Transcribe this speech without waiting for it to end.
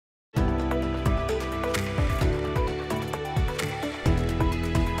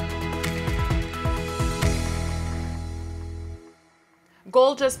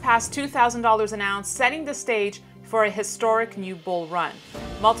Gold just passed $2,000 an ounce, setting the stage for a historic new bull run.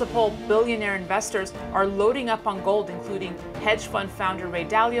 Multiple billionaire investors are loading up on gold, including hedge fund founder Ray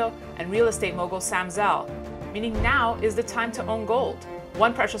Dalio and real estate mogul Sam Zell, meaning now is the time to own gold.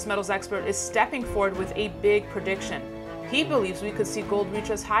 One precious metals expert is stepping forward with a big prediction. He believes we could see gold reach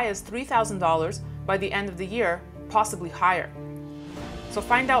as high as $3,000 by the end of the year, possibly higher. So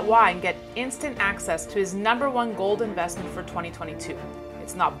find out why and get instant access to his #1 gold investment for 2022.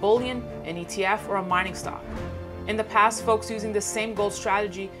 It's not bullion, an ETF, or a mining stock. In the past, folks using the same gold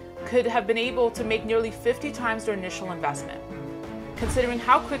strategy could have been able to make nearly 50 times their initial investment. Considering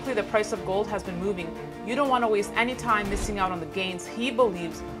how quickly the price of gold has been moving, you don't want to waste any time missing out on the gains he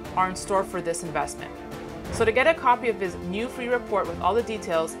believes are in store for this investment. So to get a copy of his new free report with all the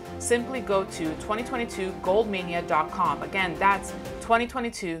details, simply go to 2022goldmania.com. Again, that's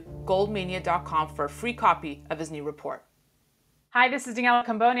 2022goldmania.com for a free copy of his new report. Hi, this is Daniela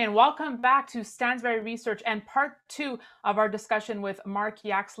Cambone, and welcome back to Stansberry Research and part 2 of our discussion with Mark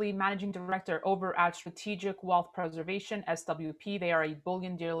Yaxley, Managing Director over at Strategic Wealth Preservation, SWP. They are a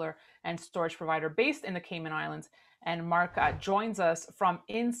bullion dealer and storage provider based in the Cayman Islands. And Mark joins us from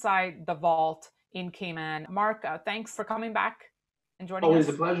inside the vault in Cayman. Mark, thanks for coming back and joining us. Always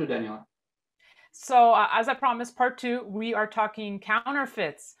a pleasure, Daniela. So as I promised, part 2, we are talking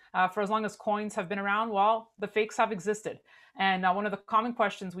counterfeits. For as long as coins have been around, well, the fakes have existed. And one of the common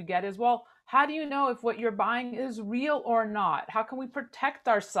questions we get is, well, how do you know if what you're buying is real or not? How can we protect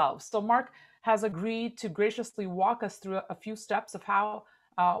ourselves? So Mark has agreed to graciously walk us through a few steps of how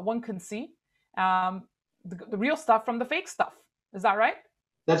one can see the real stuff from the fake stuff. Is that right?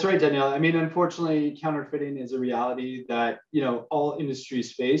 That's right, Daniela. I mean, unfortunately, counterfeiting is a reality that, all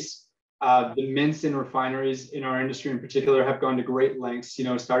industries face. The mints and refineries in our industry in particular have gone to great lengths,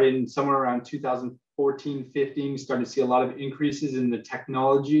 starting somewhere around 2014, 15, starting to see a lot of increases in the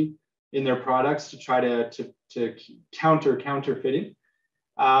technology in their products to try to counter counterfeiting.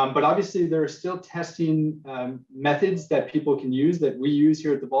 But obviously, there are still testing methods that people can use, that we use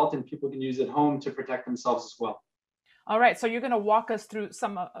here at the Vault, and people can use at home to protect themselves as well. All right, so you're going to walk us through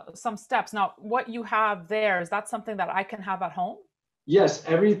some steps. Now, what you have there, is that something that I can have at home? Yes,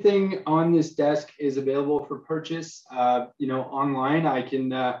 everything on this desk is available for purchase. Online. I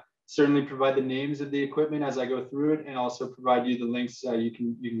can certainly provide the names of the equipment as I go through it, and also provide you the links you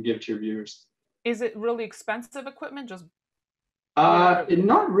can give to your viewers. Is it really expensive equipment?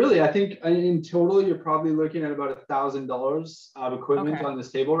 Not really. I think in total you're probably looking at about $1,000 of equipment on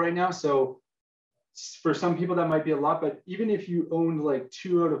this table right now. So for some people that might be a lot, but even if you owned like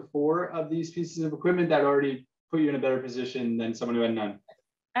 2 out of 4 of these pieces of equipment, that already put you in a better position than someone who had none.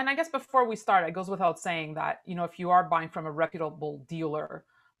 And I guess before we start, it goes without saying that, if you are buying from a reputable dealer,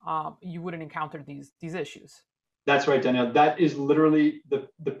 you wouldn't encounter these issues. That's right, Danielle. That is literally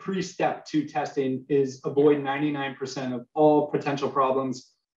the pre-step to testing is avoid 99% of all potential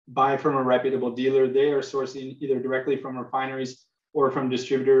problems. Buy from a reputable dealer. They are sourcing either directly from refineries or from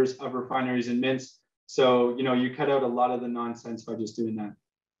distributors of refineries and mints. So, you cut out a lot of the nonsense by just doing that.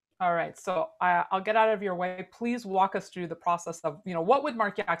 All right, so I'll get out of your way. Please walk us through the process of, what would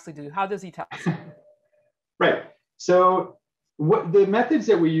Mark actually do? How does he test? Right. So what the methods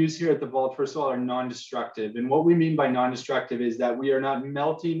that we use here at the Vault, first of all, are non-destructive. And what we mean by non-destructive is that we are not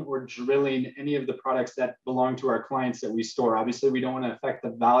melting or drilling any of the products that belong to our clients that we store. Obviously, we don't want to affect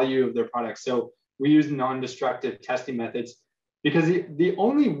the value of their products. So we use non-destructive testing methods, because the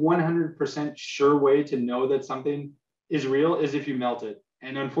only 100% sure way to know that something is real is if you melt it.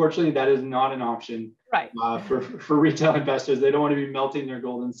 And unfortunately, that is not an option, right? For retail investors. They don't want to be melting their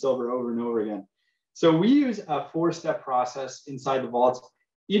gold and silver over and over again. So we use a 4-step process inside the Vault.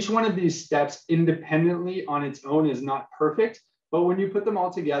 Each one of these steps independently on its own is not perfect, but when you put them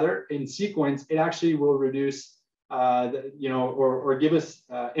all together in sequence, it actually will reduce, or give us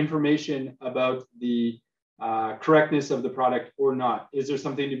information about the correctness of the product or not. Is there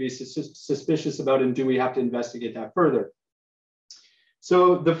something to be suspicious about, and do we have to investigate that further?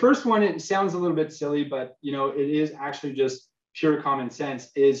 So the first one, it sounds a little bit silly, but it is actually just pure common sense,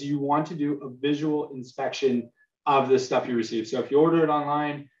 is you want to do a visual inspection of the stuff you receive. So if you order it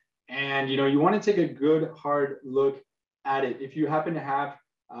online and you want to take a good hard look at it, if you happen to have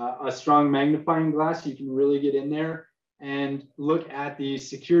a strong magnifying glass, you can really get in there and look at the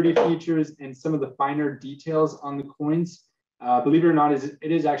security features and some of the finer details on the coins. Believe it or not,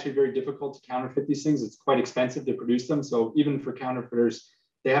 it is actually very difficult to counterfeit these things. It's quite expensive to produce them. So even for counterfeiters,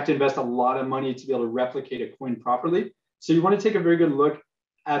 they have to invest a lot of money to be able to replicate a coin properly. So you want to take a very good look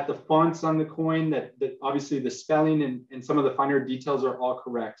at the fonts on the coin, that obviously the spelling and some of the finer details are all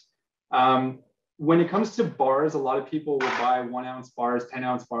correct. when it comes to bars, a lot of people will buy 1-ounce bars,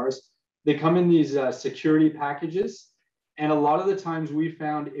 10-ounce bars. They come in these security packages. And a lot of the times we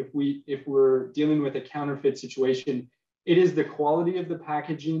found if we're dealing with a counterfeit situation, it is the quality of the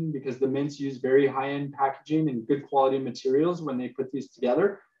packaging, because the mints use very high-end packaging and good quality materials when they put these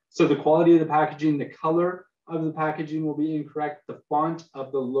together. So the quality of the packaging, the color of the packaging will be incorrect. The font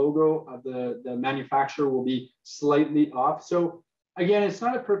of the logo of the manufacturer will be slightly off. So again, it's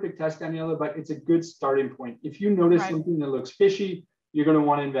not a perfect test, Daniela, but it's a good starting point. If you notice something that looks fishy, you're going to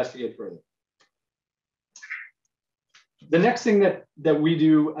want to investigate further. The next thing that we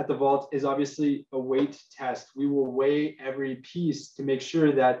do at the vault is obviously a weight test. We will weigh every piece to make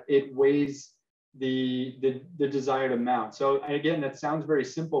sure that it weighs the desired amount. So again, that sounds very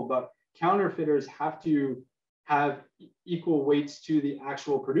simple, but counterfeiters have to have equal weights to the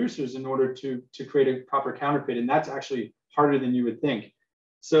actual producers in order to create a proper counterfeit. And that's actually harder than you would think.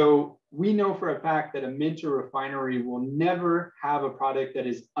 So we know for a fact that a mint or refinery will never have a product that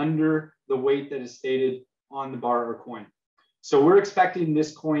is under the weight that is stated on the bar or coin. So we're expecting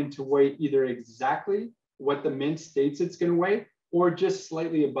this coin to weigh either exactly what the mint states it's going to weigh, or just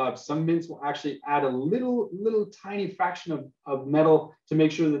slightly above. Some mints will actually add a little tiny fraction of metal to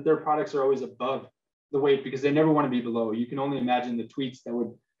make sure that their products are always above the weight, because they never want to be below. You can only imagine the tweets that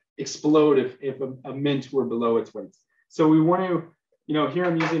would explode if a mint were below its weight. So we want to, here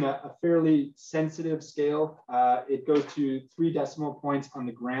I'm using a fairly sensitive scale. It goes to 3 decimal points on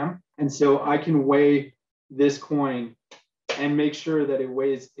the gram. And so I can weigh this coin and make sure that it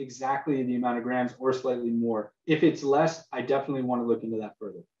weighs exactly the amount of grams or slightly more. If it's less, I definitely want to look into that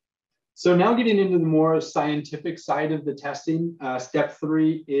further. So now getting into the more scientific side of the testing, step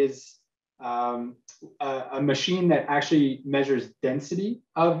 3 is a machine that actually measures density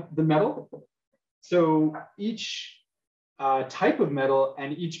of the metal. So each type of metal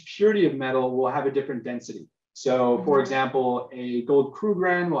and each purity of metal will have a different density. So for example, a gold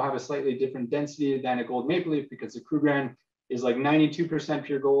Krugerrand will have a slightly different density than a gold maple leaf, because the Krugerrand is like 92%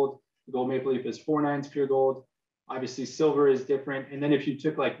 pure gold. The gold maple leaf is 4/9 pure gold. Obviously silver is different. And then if you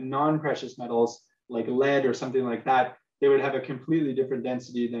took like non-precious metals, like lead or something like that, they would have a completely different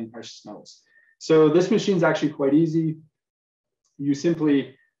density than precious metals. So this machine is actually quite easy. You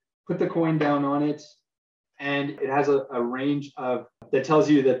simply put the coin down on it, and it has a range that tells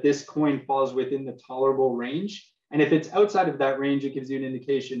you that this coin falls within the tolerable range. And if it's outside of that range, it gives you an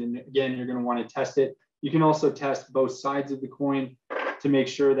indication. And again, you're going to want to test it. You can also test both sides of the coin to make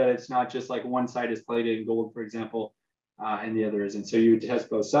sure that it's not just like one side is plated in gold, for example, and the other isn't. So you would test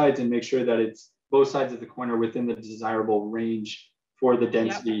both sides and make sure that it's both sides of the coin are within the desirable range for the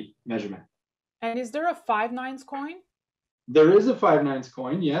density measurement. And is there a 5/9 coin? There is a 5/9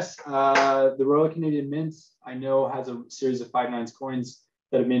 coin, yes. The Royal Canadian Mint, I know, has a series of 5/9 coins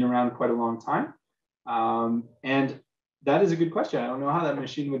that have been around quite a long time. And that is a good question. I don't know how that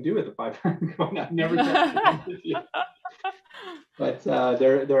machine would do with a 5/9 coin. I've never tested it. But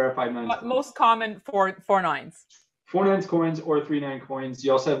there are 5/9. Most common 4/9. 4/9 coins or 3/9 coins.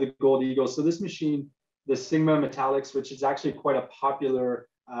 You also have the Gold Eagle. So this machine, the Sigma Metallics, which is actually quite a popular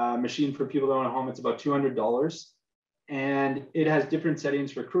machine for people that own a home, it's about $200. And it has different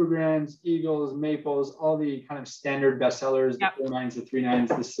settings for Krugerrands, Eagles, Maples, all the kind of standard bestsellers, the 4/9s, the 3/9s,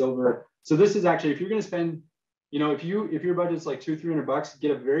 the silver. So this is actually, if you're going to spend, if your budget's like $200-300,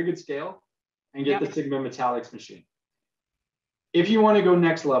 get a very good scale and get the Sigma Metallics machine. If you want to go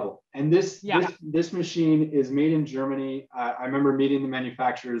next level, and this machine is made in Germany. I remember meeting the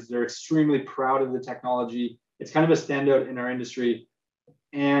manufacturers. They're extremely proud of the technology. It's kind of a standout in our industry.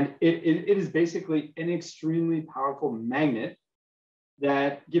 And it is basically an extremely powerful magnet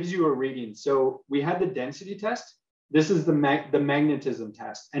that gives you a reading. So we had the density test. This is the magnetism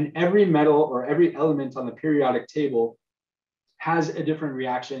test. And every metal or every element on the periodic table has a different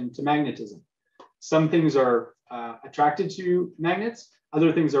reaction to magnetism. Some things are attracted to magnets,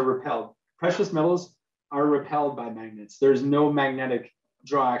 other things are repelled. Precious metals are repelled by magnets. There's no magnetic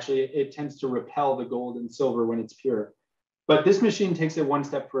draw. Actually, it tends to repel the gold and silver when it's pure. But this machine takes it one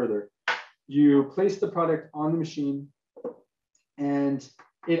step further. You place the product on the machine, and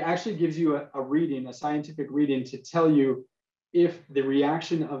it actually gives you a reading, a scientific reading, to tell you if the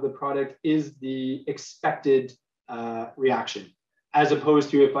reaction of the product is the expected reaction, as opposed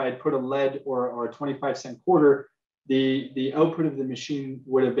to if I had put a lead or a 25-cent quarter, the output of the machine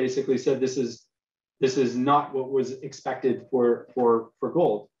would have basically said this is not what was expected for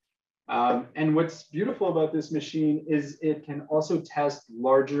gold. And what's beautiful about this machine is it can also test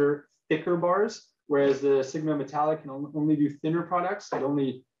larger, thicker bars, whereas the Sigma Metallic can only do thinner products. It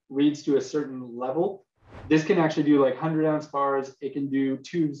only reads to a certain level. This can actually do like 100-ounce bars. It can do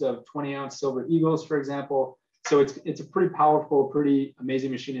tubes of 20-ounce silver eagles, for example. So it's a pretty powerful, pretty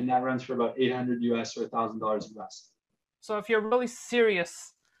amazing machine, and that runs for about $800 US or $1,000 US. So if you're really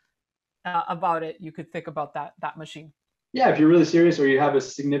serious about it, you could think about that machine. Yeah, if you're really serious or you have a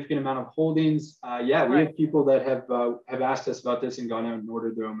significant amount of holdings, yeah, we have people that have asked us about this and gone out and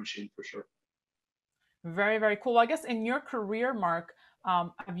ordered their own machine for sure. Very, very cool. I guess in your career, Mark,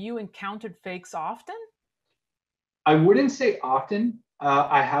 have you encountered fakes often? I wouldn't say often.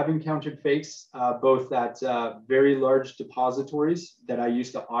 I have encountered fakes, both at very large depositories that I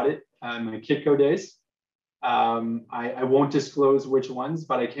used to audit in my Kitco days. I won't disclose which ones,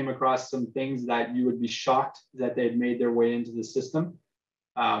 but I came across some things that you would be shocked that they had made their way into the system.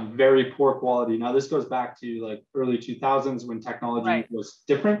 Very poor quality. Now, this goes back to like early 2000s when technology was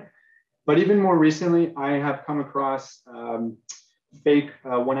different. But even more recently, I have come across fake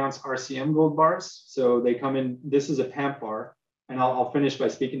 1-ounce RCM gold bars. So they come in, this is a PAMP bar. And I'll finish by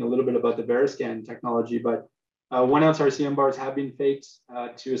speaking a little bit about the Veriscan technology, but 1-ounce RCM bars have been faked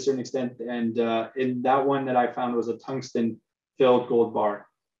to a certain extent. And in that one that I found was a tungsten filled gold bar.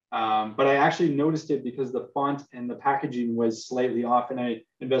 But I actually noticed it because the font and the packaging was slightly off, and I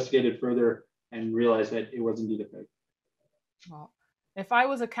investigated further and realized that it was indeed a fake. Well, if I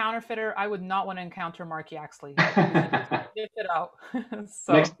was a counterfeiter, I would not want to encounter Mark Yaxley. Get it out.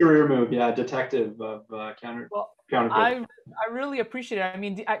 So, next career move, yeah, detective of counterfeit. I really appreciate it. I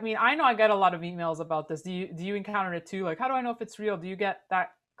mean, I know I get a lot of emails about this. Do you encounter it too? Like, how do I know if it's real? Do you get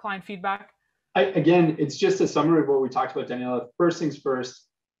that client feedback? Again, it's just a summary of what we talked about, Daniela. First things first,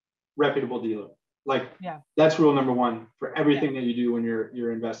 reputable dealer. Like, that's rule number one for everything that you do when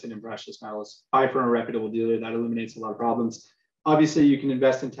you're investing in precious metals. Buy from a reputable dealer. That eliminates a lot of problems. Obviously, you can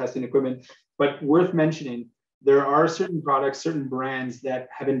invest in testing equipment, but worth mentioning, there are certain products, certain brands that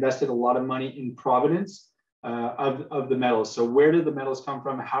have invested a lot of money in provenance of the metals. So where did the metals come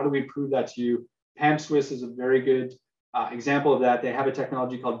from? How do we prove that to you? PAMP Swiss is a very good example of that. They have a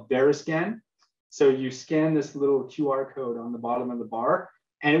technology called Veriscan. So you scan this little QR code on the bottom of the bar,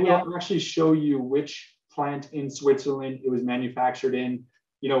 and it will actually show you which plant in Switzerland it was manufactured in.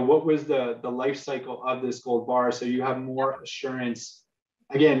 You know, what was the life cycle of this gold bar? So you have more assurance.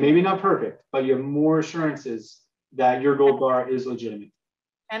 Again, maybe not perfect, but you have more assurances that your gold bar is legitimate.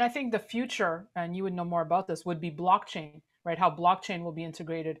 And I think the future, and you would know more about this, would be blockchain, right? How blockchain will be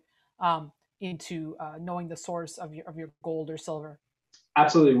integrated into knowing the source of your gold or silver.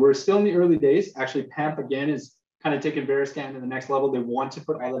 Absolutely. We're still in the early days. Actually, PAMP, again, is kind of taking Veriscan to the next level. They want to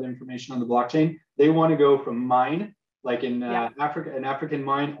put all that information on the blockchain. They want to go from mine, like in Africa, an African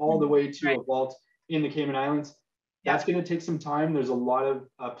mine, all the way to a vault in the Cayman Islands. That's going to take some time. There's a lot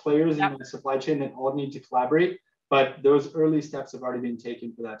of players in the supply chain that all need to collaborate, but those early steps have already been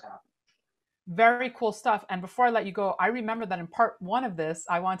taken for that to happen. Very cool stuff. And before I let you go, I remember that in part one of this,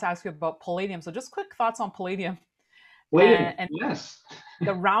 I wanted to ask you about palladium. So just quick thoughts on palladium. And yes.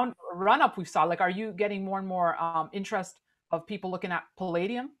 The run up we saw, like, are you getting more and more interest of people looking at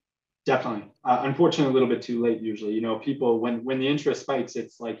palladium? Definitely. Unfortunately, a little bit too late usually. You know, people, when the interest spikes,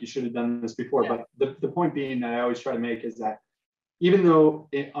 it's like you should have done this before. But the point being that I always try to make is that even though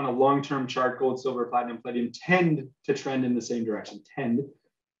on a long-term chart, gold, silver, platinum, palladium tend to trend in the same direction,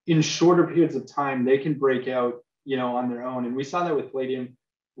 in shorter periods of time, they can break out, you know, on their own. And we saw that with palladium.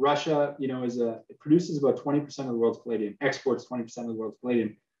 Russia, you know, it produces about 20% of the world's palladium, exports 20% of the world's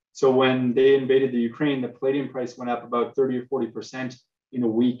palladium. So when they invaded the Ukraine, the palladium price went up about 30 or 40% in a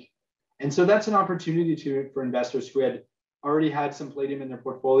week. And so that's an opportunity for investors who had already had some palladium in their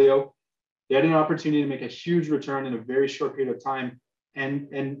portfolio. They had an opportunity to make a huge return in a very short period of time.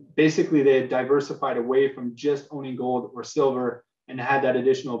 And basically they had diversified away from just owning gold or silver and had that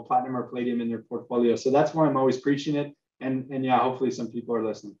additional platinum or palladium in their portfolio. So that's why I'm always preaching it. And yeah, hopefully some people are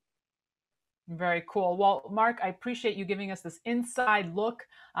listening. Very cool. Well, Mark, I appreciate you giving us this inside look,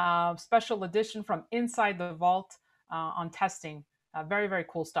 special edition from inside the vault on testing. Very, very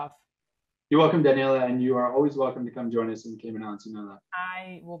cool stuff. You're welcome, Daniela, and you are always welcome to come join us in Cayman Islands. You know that.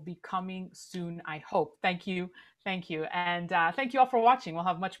 I will be coming soon, I hope. Thank you. Thank you. And thank you all for watching. We'll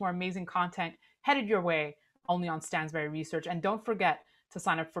have much more amazing content headed your way only on Stansberry Research. And don't forget to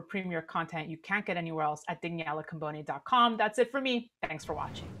sign up for premier content you can't get anywhere else at danielacambone.com. That's it for me. Thanks for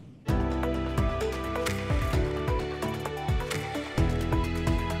watching.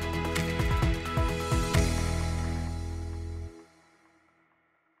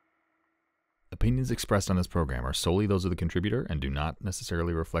 Opinions expressed on this program are solely those of the contributor and do not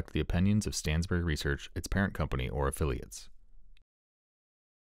necessarily reflect the opinions of Stansberry Research, its parent company, or affiliates.